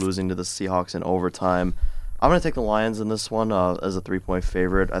 2, losing to the Seahawks in overtime. I'm going to take the Lions in this one as a 3-point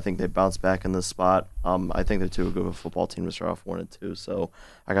favorite. I think they bounce back in this spot. I think they're too good of a football team to start off 1-2. So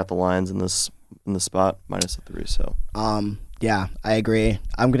I got the Lions in this spot minus the 3. So yeah, I agree.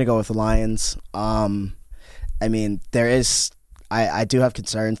 I'm going to go with the Lions. There is I do have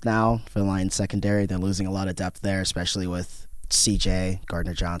concerns now for the Lions secondary. They're losing a lot of depth there, especially with CJ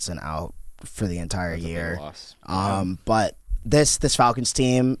Gardner-Johnson out for the entire year. But this Falcons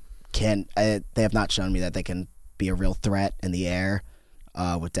team they have not shown me that they can be a real threat in the air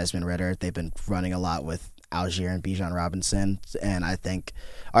with Desmond Ridder. They've been running a lot with Algier and Bijan Robinson, and I think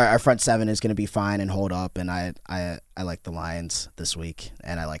our front 7 is going to be fine and hold up, and I like the Lions this week,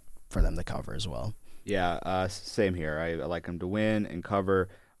 and I like for them to cover as well. Yeah, same here. I like them to win and cover.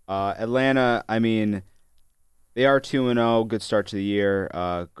 Atlanta, they are 2-0, good start to the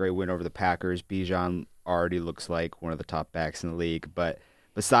year, great win over the Packers. Bijan already looks like one of the top backs in the league, but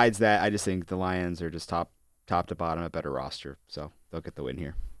besides that, I just think the Lions are just top to bottom, a better roster, so they'll get the win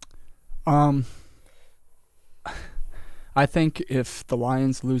here. I think if the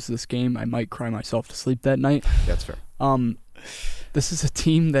Lions lose this game, I might cry myself to sleep that night. That's fair. This is a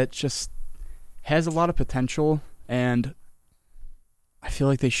team that just has a lot of potential, and I feel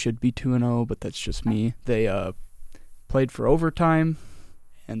like they should be 2-0, but that's just me. They played for overtime,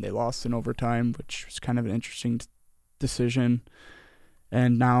 and they lost in overtime, which was kind of an interesting decision.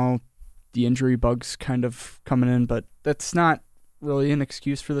 And now the injury bug's kind of coming in, but that's not really an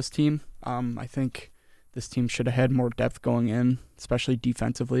excuse for this team. I think this team should have had more depth going in, especially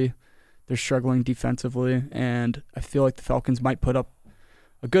defensively. They're struggling defensively, and I feel like the Falcons might put up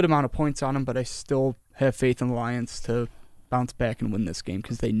a good amount of points on them, but I still have faith in the Lions to bounce back and win this game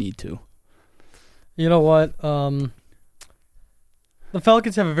because they need to. You know what? The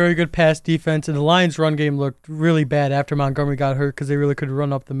Falcons have a very good pass defense, and the Lions' run game looked really bad after Montgomery got hurt because they really could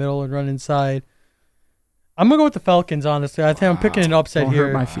run up the middle and run inside. I'm going to go with the Falcons, honestly. I think I'm picking an upset Don't here.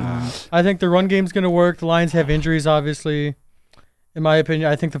 hurt my feelings. I think the run game's going to work. The Lions have injuries, obviously. In my opinion,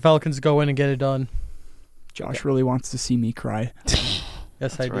 I think the Falcons go in and get it done. Josh really wants to see me cry.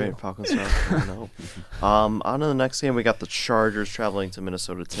 Yes, I do. Right. Falcons are no. On to the next game, we got the Chargers traveling to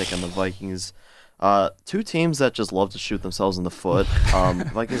Minnesota to take on the Vikings. 2 teams that just love to shoot themselves in the foot.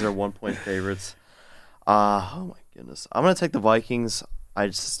 Vikings are 1-point favorites. Oh my goodness, I'm gonna take the Vikings.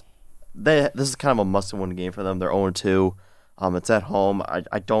 This is kind of a must-win game for them. They're 0-2. It's at home.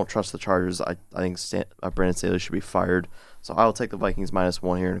 I don't trust the Chargers. I think Brandon Staley should be fired. So I will take the Vikings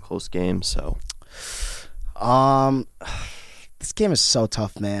 -1 here in a close game. So, this game is so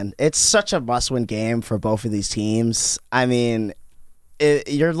tough, man. It's such a must-win game for both of these teams.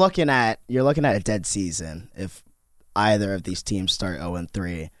 You're looking at a dead season if either of these teams start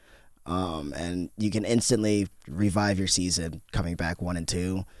 0-3, and you can instantly revive your season coming back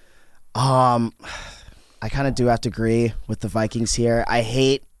 1-2. I kind of do have to agree with the Vikings here. I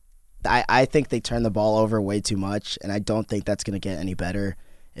think they turn the ball over way too much, and I don't think that's going to get any better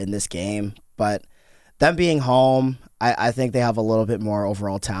in this game. But them being home, I think they have a little bit more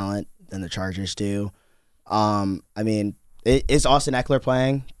overall talent than the Chargers do. I mean, is Austin Eckler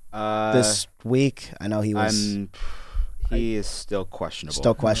playing this week? I know he was. He is still questionable.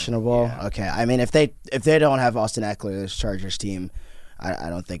 Still questionable. Yeah. Okay. I mean, if they don't have Austin Eckler, this Chargers team, I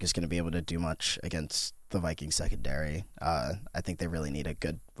don't think it's going to be able to do much against the Vikings secondary. I think they really need a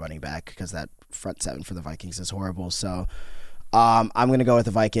good running back because that front seven for the Vikings is horrible. So I'm going to go with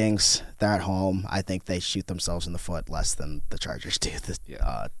the Vikings. They're at home. I think they shoot themselves in the foot less than the Chargers do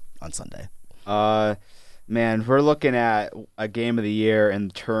on Sunday. Man, we're looking at a game of the year in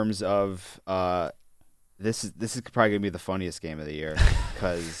terms of this is probably going to be the funniest game of the year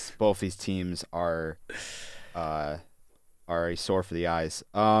because both these teams are a sore for the eyes.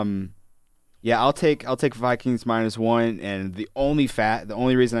 Yeah, I'll take Vikings -1, and the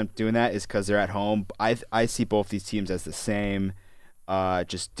only reason I'm doing that is because they're at home. I see both these teams as the same,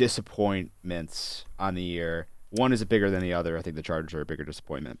 just disappointments on the year. One is bigger than the other. I think the Chargers are a bigger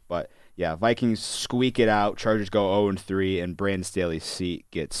disappointment, but yeah, Vikings squeak it out. Chargers go 0-3, and Brandon Staley's seat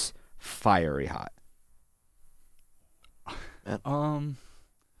gets fiery hot.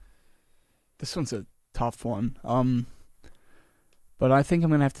 This one's a tough one. But I think I'm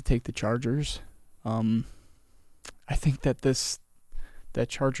gonna have to take the Chargers. I think that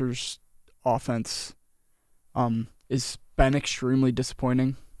Chargers offense has been extremely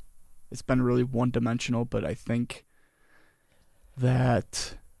disappointing. It's been really one-dimensional, but I think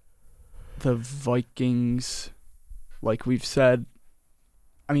that the Vikings, like we've said,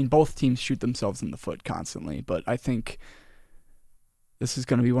 I mean, both teams shoot themselves in the foot constantly, but I think this is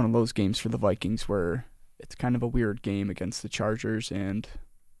going to be one of those games for the Vikings where it's kind of a weird game against the Chargers, and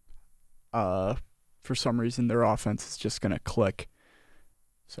for some reason their offense is just going to click.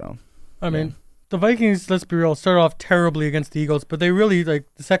 So, I mean, the Vikings, let's be real, started off terribly against the Eagles, but they really, the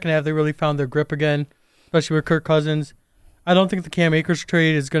second half, they really found their grip again, especially with Kirk Cousins. I don't think the Cam Akers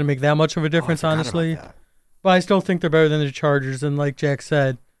trade is going to make that much of a difference, honestly. But I still think they're better than the Chargers, and like Jack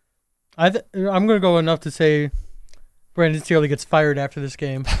said, I'm going to go enough to say Brandon Staley gets fired after this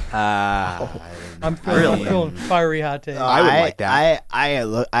game. I'm feeling fiery hot take. I would like that.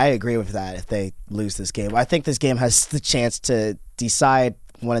 I agree with that if they lose this game. I think this game has the chance to decide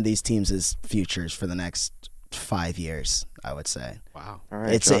one of these teams' futures for the next 5 years, I would say. Wow. All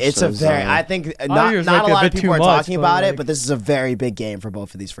right, It's Josh a says, very I think not year's a like a lot of bit people too are much, talking but about like- it, but this is a very big game for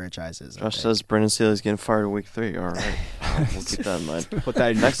both of these franchises. I Josh think. says Brandon Staley's getting fired in week 3. All right. We'll keep that in mind. Put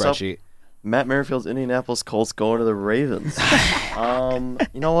that in your Next up, spreadsheet. Matt Merrifield's Indianapolis Colts going to the Ravens.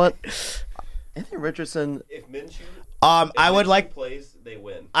 You know what? Anthony Richardson. If Minshew I would like plays, they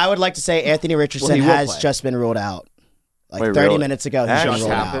win. I would like to say Anthony Richardson he will has play. just been ruled out. Like Wait, 30 really? minutes ago, That he's been just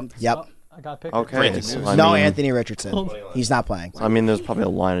ruled happened? out. Yep. I got picked. Okay. Breaking so, news. I No mean, Anthony Richardson. He's not playing. I mean, there's probably a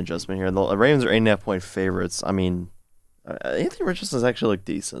line adjustment here. The Ravens are 8.5-point favorites. I mean, Anthony Richardson's actually looked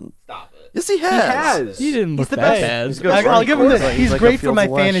decent. Stop it. Yes, he has. He didn't look the that best. bad. He's good. I'll give him that. He's He's like great a for my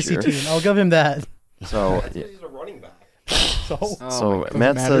Fields of last fantasy year. team. I'll give him that. So, He's a running back. So Oh,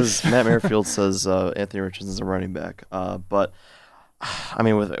 Matt matter. says Matt Merrifield says Anthony Richardson's a running back. But I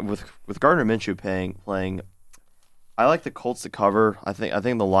mean, with Gardner Minshew playing, I like the Colts to cover. I think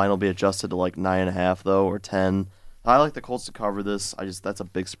the line will be adjusted to like 9.5 though, or 10. I like the Colts to cover this. That's a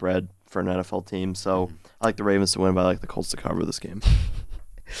big spread for an NFL team. So I like the Ravens to win, but I like the Colts to cover this game.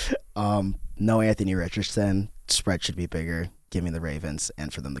 No Anthony Richardson. Spread should be bigger. Give me the Ravens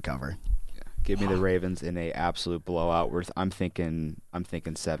and for them to cover. Give me the Ravens in a absolute blowout. I'm thinking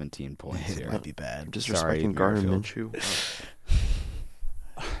 17 points It here. might be bad. Disrespecting Gardner Merrifield. Minshew.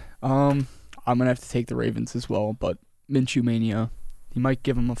 I'm gonna have to take the Ravens as well, but Minshew mania, he might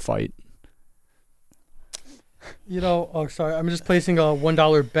give him a fight. sorry. I'm just placing a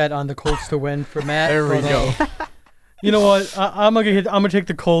 $1 bet on the Colts to win for Matt. There we go. You know what? I'm gonna take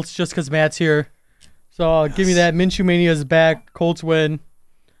the Colts just because Matt's here. So give me that. Minshew Mania's back. Colts win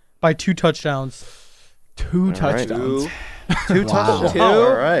by 2 touchdowns. 2 right. touchdowns. Two Wow. touchdowns. Two?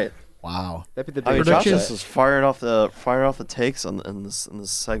 All right. Wow. That'd be the I mean, big Josh upset. is firing off the takes in this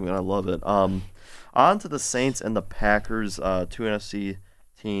segment. I love it. On to the Saints and the Packers, 2 NFC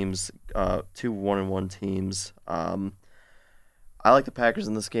teams, 2 1-1 teams. I like the Packers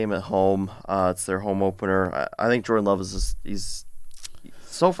in this game at home. It's their home opener. I think Jordan Love he's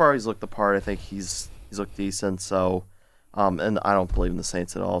so far he's looked the part. I think he's looked decent. So, and I don't believe in the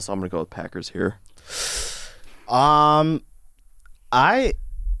Saints at all. So I'm gonna go with Packers here. I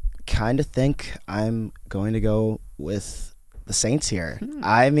kind of think I'm going to go with the Saints here.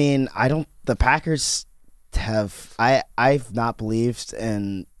 I mean, the Packers I've not believed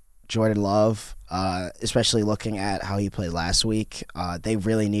in Jordan Love, especially looking at how he played last week. They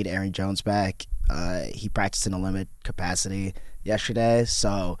really need Aaron Jones back. He practiced in a limited capacity yesterday,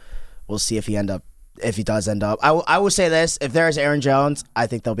 so we'll see if he does end up. I will say this: if there is Aaron Jones, I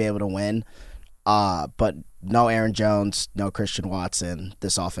think they'll be able to win. But no Aaron Jones, no Christian Watson.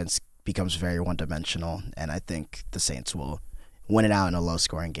 This offense becomes very one-dimensional, and I think the Saints will win it out in a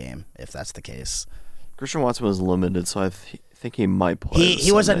low-scoring game if that's the case. Christian Watson was limited, so I think he might play.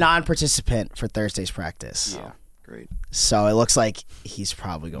 He was a non-participant for Thursday's practice. Yeah. Great. So it looks like he's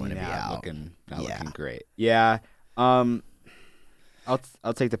probably going to be out. Not looking great. Yeah. I'll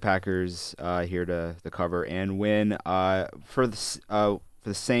take the Packers here to cover and win. For the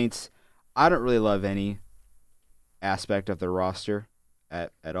Saints, I don't really love any aspect of the roster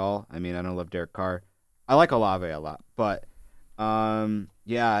at all. I mean, I don't love Derek Carr. I like Olave a lot, but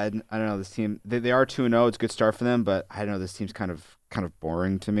yeah, I don't know, this team. They are 2-0. It's a good start for them, but I don't know, this team's kind of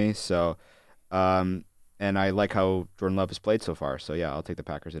boring to me. So, and I like how Jordan Love has played so far. So yeah, I'll take the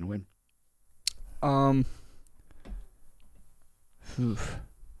Packers and win. I'm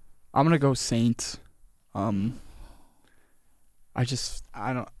gonna go Saints. I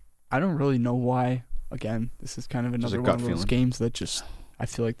don't really know why. Again, this is kind of another one of those games that just I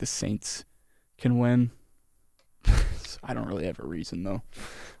feel like the Saints can win. I don't really have a reason though.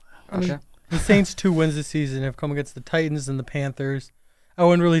 I mean, the Saints' 2 wins this season have come against the Titans and the Panthers. I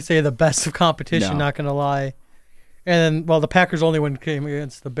wouldn't really say the best of competition, not going to lie. And then, the Packers' only win came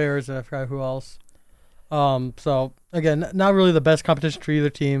against the Bears, and I forgot who else. So, again, not really the best competition for either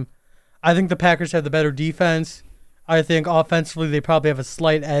team. I think the Packers have the better defense. I think offensively they probably have a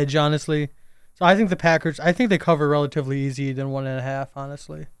slight edge, honestly. So I think the Packers, they cover relatively easy than 1.5,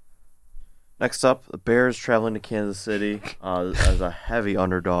 honestly. Next up, the Bears traveling to Kansas City as a heavy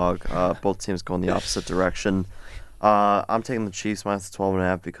underdog. Both teams going the opposite direction. I'm taking the Chiefs minus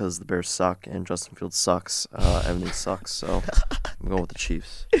 12.5 because the Bears suck and Justin Fields sucks. Everything sucks, so I'm going with the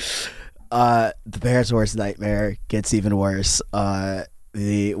Chiefs. The Bears' worst nightmare gets even worse.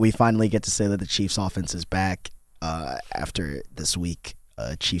 We finally get to say that the Chiefs' offense is back after this week.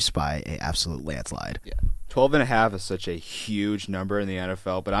 Chiefs by an absolute landslide. Yeah. 12.5 is such a huge number in the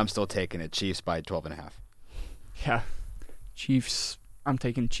NFL, but I'm still taking it. Chiefs by 12.5. Yeah. Chiefs. I'm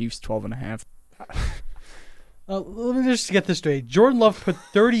taking Chiefs 12.5. Let me just get this straight. Jordan Love put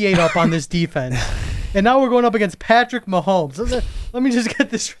 38 up on this defense, and now we're going up against Patrick Mahomes. Let me just get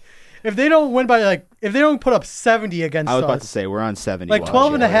this. If they don't win by if they don't put up 70 against us. I was about to say we're on 70.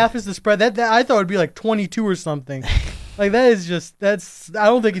 12.5 is the spread. That I thought it would be 22 or something. That is just I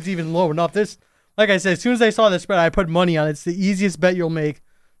don't think it's even low enough. Like I said, as soon as I saw the spread, I put money on it. It's the easiest bet you'll make,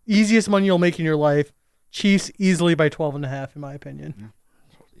 easiest money you'll make in your life. Chiefs easily by 12.5, in my opinion.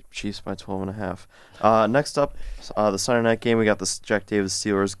 Chiefs by 12.5. Next up, the Sunday night game, we got the Jack Davis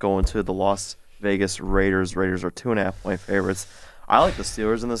Steelers going to the Las Vegas Raiders. Raiders are 2.5-point favorites. I like the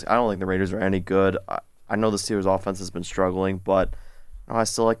Steelers in this. I don't think the Raiders are any good. I know the Steelers' offense has been struggling, but I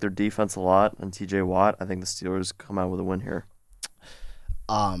still like their defense a lot. And T.J. Watt, I think the Steelers come out with a win here.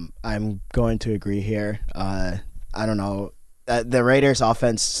 I'm going to agree here. I don't know. The Raiders'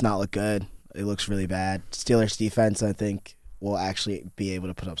 offense does not look good. It looks really bad. Steelers' defense, I think, will actually be able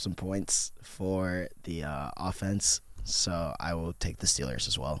to put up some points for the offense. So I will take the Steelers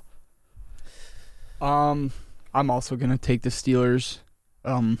as well. I'm also going to take the Steelers.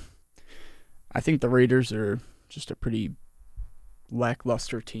 I think the Raiders are just a pretty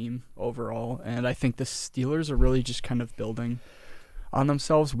lackluster team overall, and I think the Steelers are really just kind of building on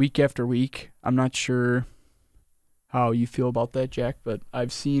themselves week after week. I'm not sure how you feel about that, Jack, but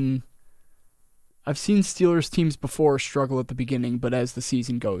I've seen Steelers teams before struggle at the beginning, but as the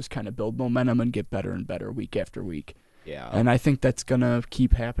season goes, kind of build momentum and get better and better week after week. Yeah. And I think that's going to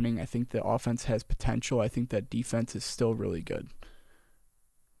keep happening. I think the offense has potential. I think that defense is still really good.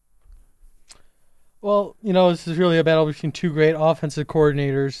 Well, this is really a battle between two great offensive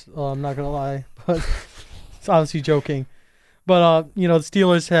coordinators. I'm not going to lie, but it's obviously joking. But, the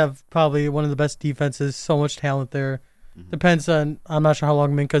Steelers have probably one of the best defenses, so much talent there. Mm-hmm. Depends on, I'm not sure how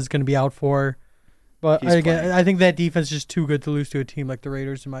long Minka's going to be out for. But, I think that defense is just too good to lose to a team like the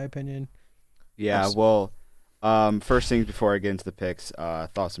Raiders, in my opinion. Yeah, well, first things before I get into the picks,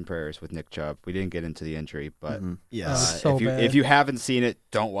 thoughts and prayers with Nick Chubb. We didn't get into the injury, but yes. If you haven't seen it,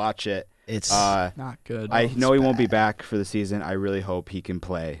 don't watch it. It's not good. I know he won't be back for the season. I really hope he can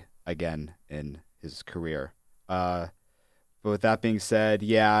play again in his career. But with that being said,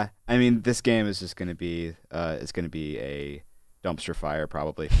 this game is just going to be it's going to be a dumpster fire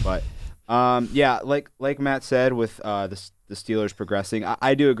probably. But like Matt said, with the the Steelers progressing.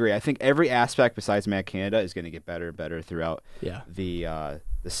 I do agree. I think every aspect besides Matt Canada is going to get better and better throughout the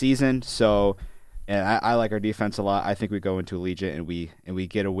season. So, and I like our defense a lot. I think we go into Allegiant and we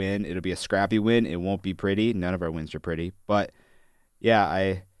get a win. It'll be a scrappy win. It won't be pretty. None of our wins are pretty. But yeah,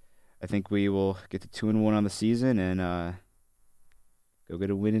 I think we will get to 2-1 on the season and go get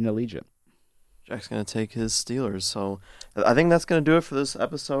a win in Allegiant. Jack's going to take his Steelers. So I think that's going to do it for this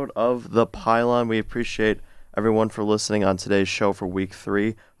episode of The Pylon. We appreciate everyone for listening on today's show for Week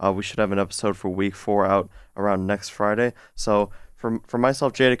 3. We should have an episode for Week 4 out around next Friday. So for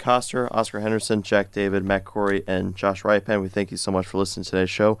myself, Jay DeCoster, Oscar Henderson, Jack David, Matt Coury, and Josh Rayappan, we thank you so much for listening to today's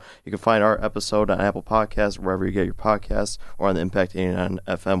show. You can find our episode on Apple Podcasts, wherever you get your podcasts, or on the Impact 89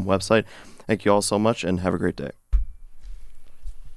 FM website. Thank you all so much, and have a great day.